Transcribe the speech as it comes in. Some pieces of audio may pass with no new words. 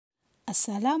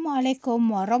Assalamualaikum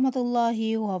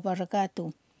warahmatullahi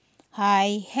wabarakatuh.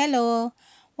 Hi, hello.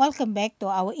 Welcome back to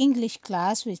our English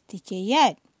class with Teacher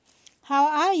Yat.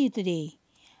 How are you today?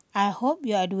 I hope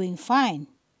you are doing fine.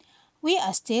 We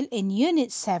are still in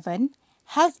Unit 7,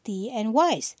 Healthy and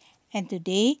Wise, and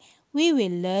today we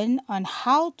will learn on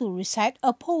how to recite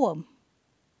a poem.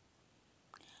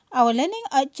 Our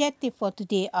learning objective for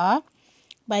today are: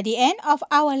 by the end of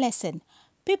our lesson,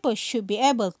 people should be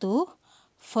able to: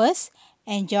 first,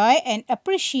 enjoy and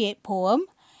appreciate poem,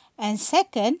 and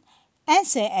second,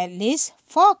 answer at least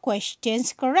 4 questions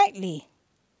correctly.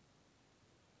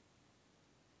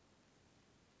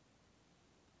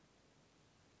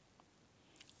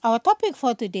 Our topic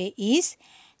for today is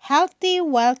Healthy,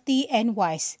 Wealthy and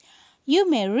Wise. You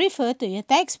may refer to your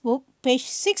textbook, page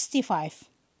 65.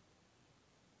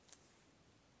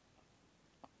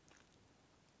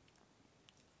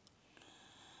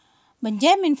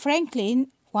 Benjamin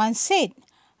Franklin once said,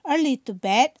 "Early to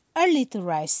bed, early to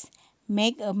rise.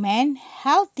 Make a man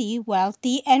healthy,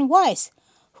 wealthy, and wise."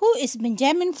 Who is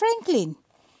Benjamin Franklin?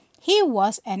 He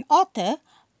was an author,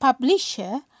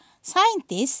 publisher,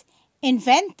 scientist,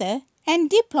 inventor,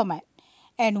 and diplomat.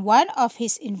 And one of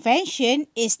his invention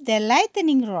is the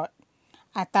lightning rod,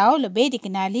 atau lebih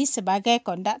dikenali sebagai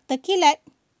konduktor kilat.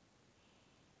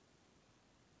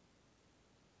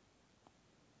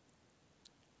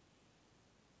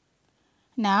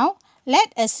 Now,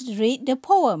 let us read the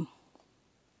poem.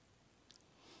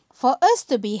 For us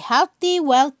to be healthy,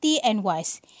 wealthy, and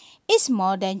wise is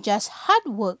more than just hard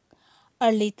work.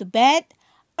 Early to bed,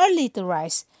 early to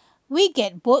rise. We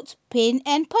get both pain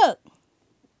and perk.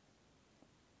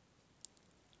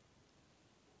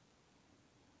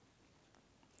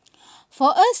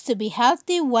 For us to be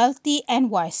healthy, wealthy, and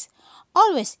wise,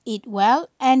 always eat well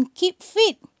and keep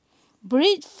fit.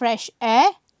 Breathe fresh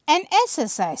air and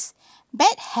exercise.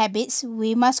 Bad habits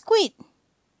we must quit.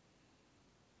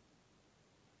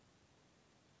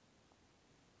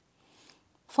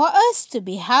 For us to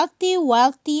be healthy,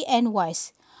 wealthy, and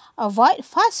wise, avoid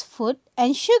fast food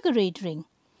and sugary drink.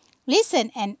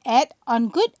 Listen and act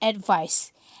on good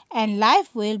advice, and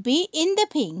life will be in the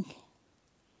pink.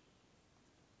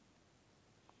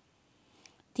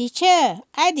 Teacher,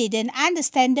 I didn't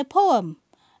understand the poem.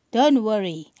 Don't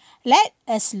worry. Let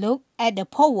us look at the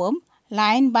poem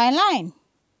line by line.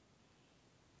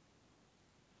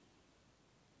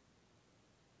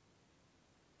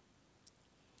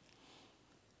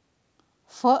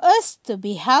 For us to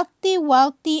be healthy,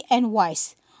 wealthy, and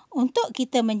wise. Untuk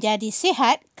kita menjadi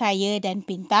sihat, kaya dan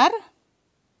pintar,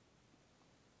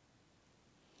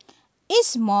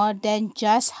 is more than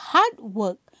just hard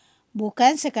work.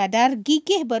 Bukan sekadar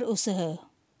gigih berusaha.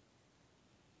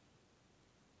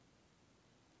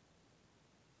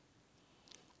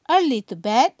 Early to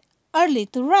bed, early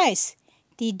to rise.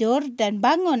 Tidur dan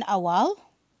bangun awal.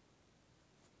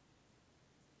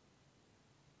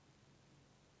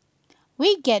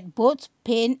 We get both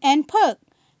pain and perk.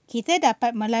 Kita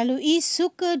dapat melalui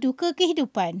suka duka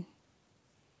kehidupan.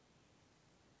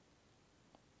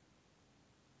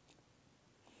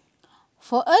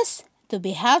 For us to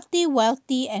be healthy,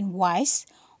 wealthy, and wise,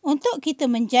 untuk kita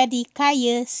menjadi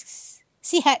kaya,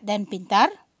 sihat dan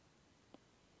pintar,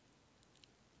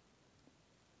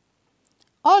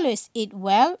 always eat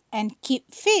well and keep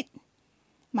fit.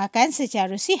 Makan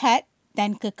secara sihat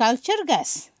dan kekal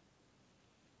cergas.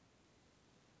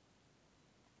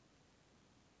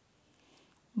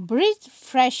 Breathe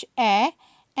fresh air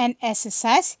and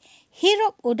exercise.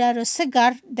 Hirup udara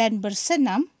segar dan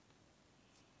bersenam.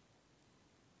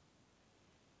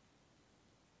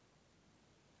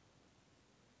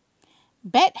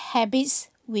 Bad habits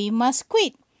we must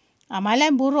quit.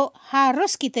 Amalan buruk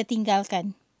harus kita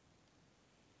tinggalkan.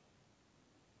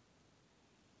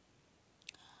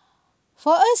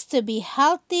 For us to be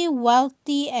healthy,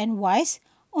 wealthy, and wise,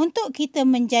 untuk kita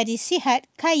menjadi sihat,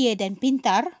 kaya dan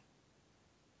pintar,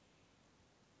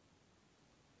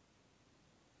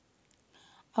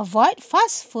 avoid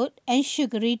fast food and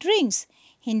sugary drinks.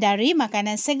 Hindari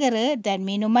makanan segera dan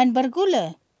minuman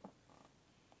bergula.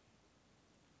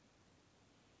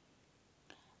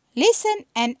 Listen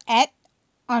and act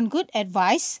on good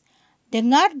advice.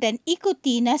 Dengar dan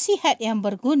ikuti nasihat yang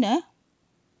berguna.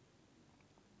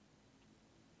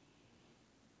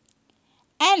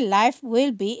 And life will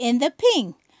be in the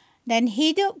pink. Dan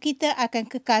hidup kita akan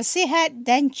kekal sihat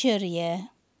dan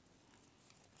ceria.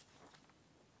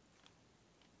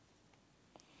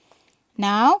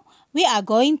 Now, we are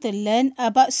going to learn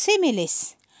about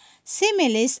similes.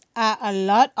 Similes are a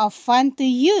lot of fun to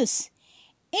use.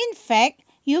 In fact,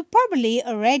 you probably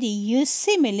already use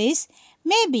similes,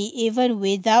 maybe even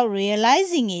without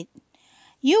realizing it.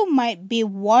 You might be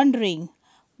wondering,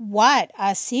 what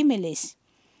are similes?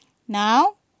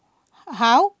 Now,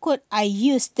 how could I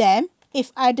use them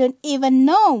if I don't even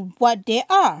know what they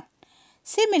are?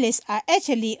 Similes are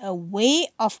actually a way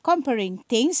of comparing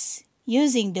things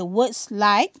using the words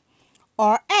like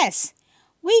or as.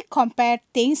 We compare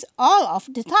things all of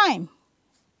the time.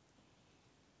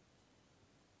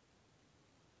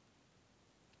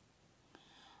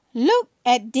 Look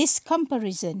at this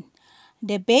comparison.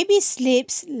 The baby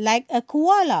sleeps like a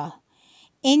koala.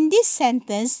 In this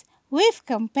sentence, we're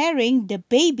comparing the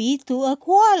baby to a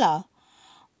koala.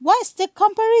 What's the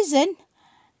comparison?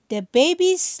 The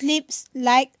baby sleeps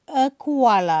like a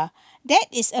koala. That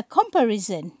is a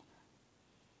comparison.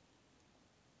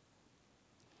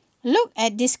 Look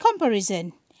at this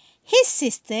comparison. His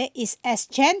sister is as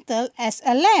gentle as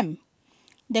a lamb.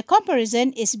 The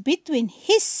comparison is between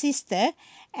his sister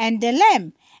and the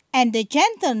lamb, and the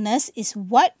gentleness is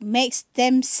what makes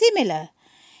them similar.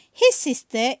 His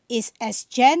sister is as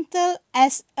gentle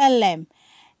as a lamb.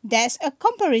 That's a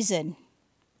comparison.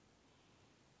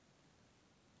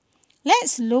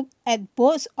 Let's look at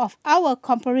both of our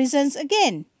comparisons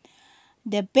again.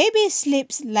 The baby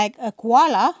sleeps like a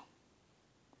koala,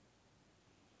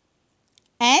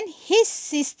 and his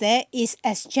sister is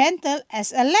as gentle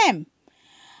as a lamb.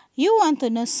 You want to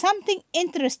know something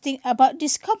interesting about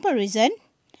this comparison?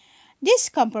 These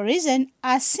comparisons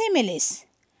are similes.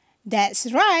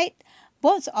 That's right,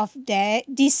 both of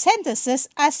these sentences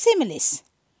are similes.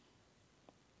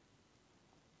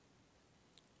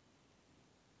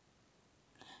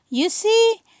 You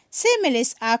see,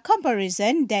 similes are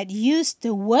comparisons that use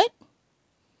the word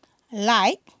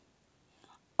like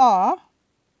or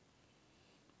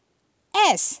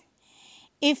as.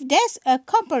 If there's a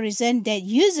comparison that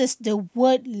uses the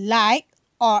word like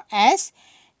or as,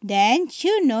 then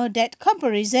you know that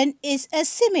comparison is a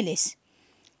similes.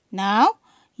 Now,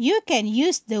 you can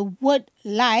use the word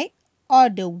like or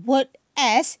the word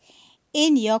as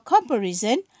in your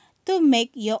comparison to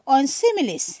make your own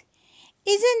similes.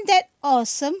 Isn't that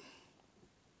awesome?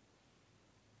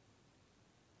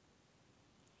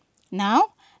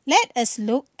 Now, let us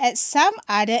look at some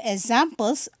other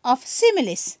examples of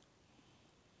similes.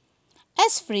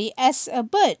 As free as a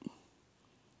bird.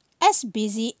 As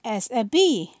busy as a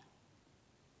bee.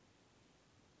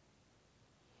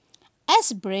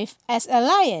 As brave as a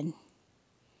lion.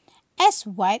 As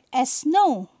white as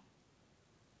snow.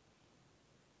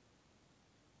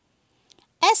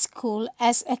 As cool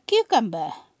as a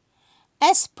cucumber.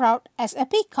 As proud as a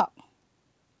peacock.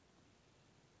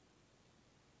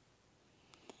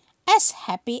 As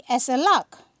happy as a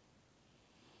lark.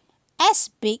 As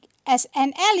big as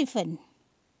an elephant.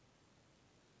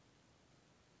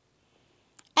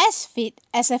 As fit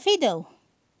as a fiddle.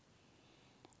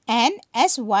 And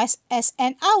as wise as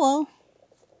an owl.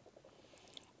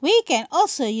 We can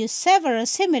also use several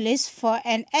similes for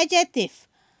an adjective.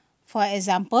 For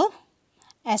example,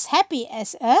 as happy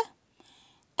as a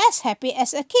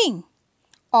king,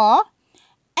 or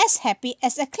as happy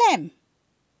as a clam.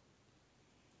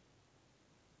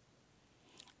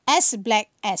 As black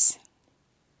as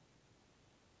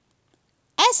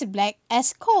black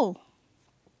as coal.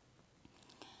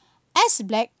 As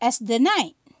black as the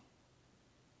night.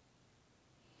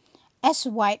 As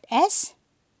white as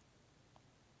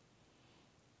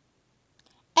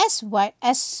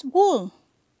wool,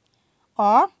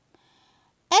 or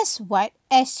as white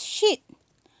as sheet.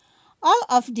 All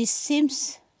of this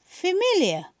seems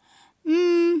familiar.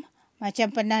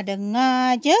 Macam pernah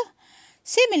dengar je.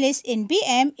 Similes in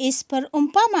BM is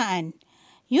perumpamaan.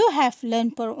 You have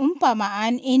learned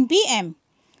perumpamaan in BM.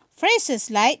 Phrases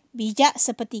like bijak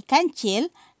seperti kancil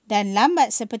dan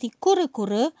lambat seperti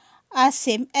kura-kura are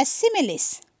same as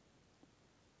similes.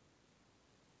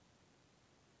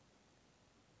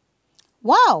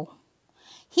 Wow!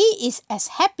 He is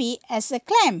as happy as a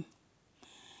clam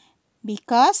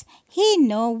because he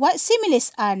knows what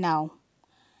similes are now.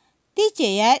 Teacher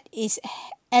Yat is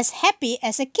as happy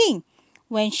as a king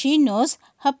when she knows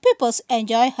her pupils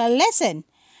enjoy her lesson.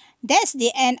 That's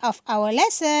the end of our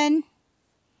lesson.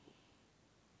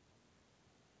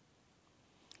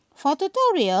 For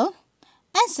tutorial,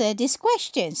 answer these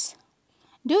questions.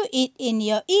 Do it in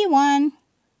your E1.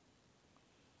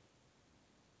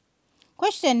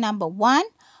 Question number 1.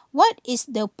 What is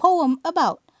the poem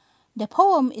about? The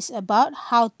poem is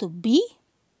about how to be.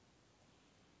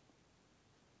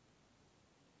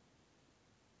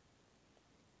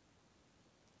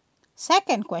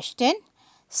 Second question.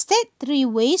 State 3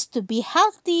 ways to be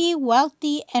healthy,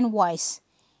 wealthy, and wise.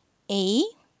 A,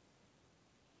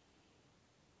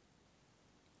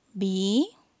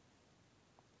 B,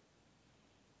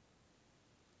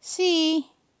 See?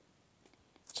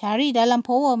 Cari dalam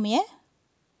poem ya.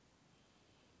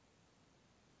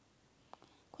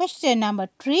 Question number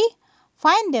 3.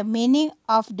 Find the meaning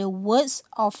of the words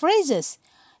or phrases.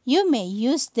 You may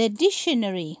use the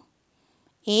dictionary.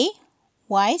 A.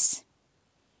 Wise.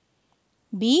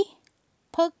 B.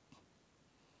 Perk.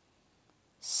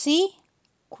 C.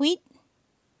 Quit.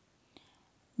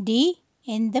 D.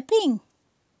 In the pink.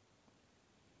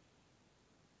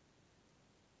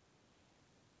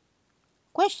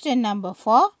 Question number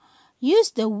 4. Use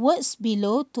the words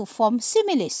below to form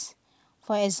similes.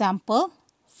 For example,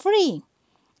 free,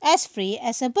 as free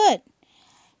as a bird.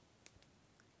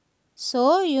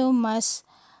 So you must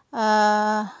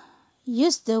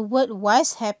use the word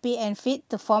wise, happy, and fit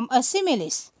to form a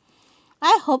similes.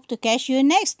 I hope to catch you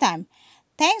next time.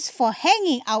 Thanks for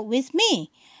hanging out with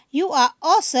me. You are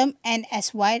awesome and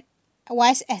as wise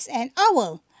as an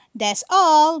owl. That's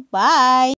all. Bye.